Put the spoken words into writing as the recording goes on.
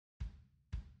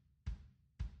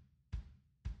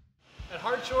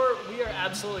Hardshore, we are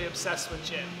absolutely obsessed with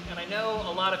gin, and I know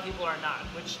a lot of people are not,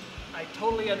 which I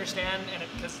totally understand, and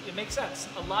because it makes sense.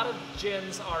 A lot of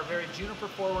gins are very juniper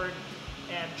forward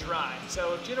and dry.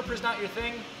 So if juniper is not your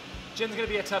thing, gin's going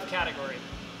to be a tough category.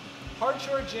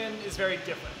 Hardshore gin is very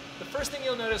different. The first thing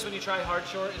you'll notice when you try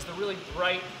Hardshore is the really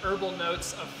bright herbal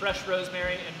notes of fresh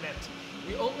rosemary and mint.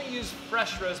 We only use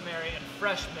fresh rosemary and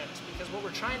fresh mint because what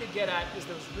we're trying to get at is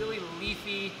those really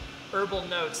leafy herbal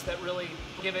notes that really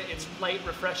give it its light,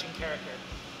 refreshing character.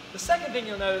 The second thing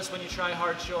you'll notice when you try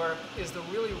Hardshore is the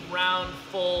really round,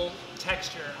 full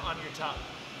texture on your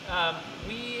tongue.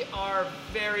 We are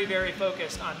very, very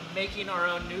focused on making our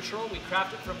own neutral. We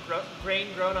craft it from grain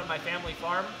grown on my family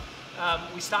farm.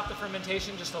 We stop the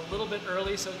fermentation just a little bit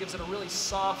early, so it gives it a really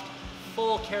soft,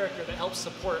 full character that helps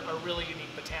support a really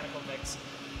unique botanical mix.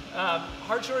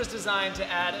 Hardshore is designed to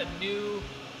add a new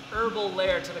herbal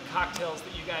layer to the cocktails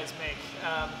that you guys make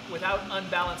without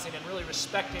unbalancing and really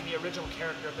respecting the original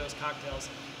character of those cocktails.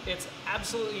 It's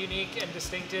absolutely unique and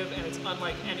distinctive, and it's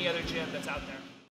unlike any other gin that's out there.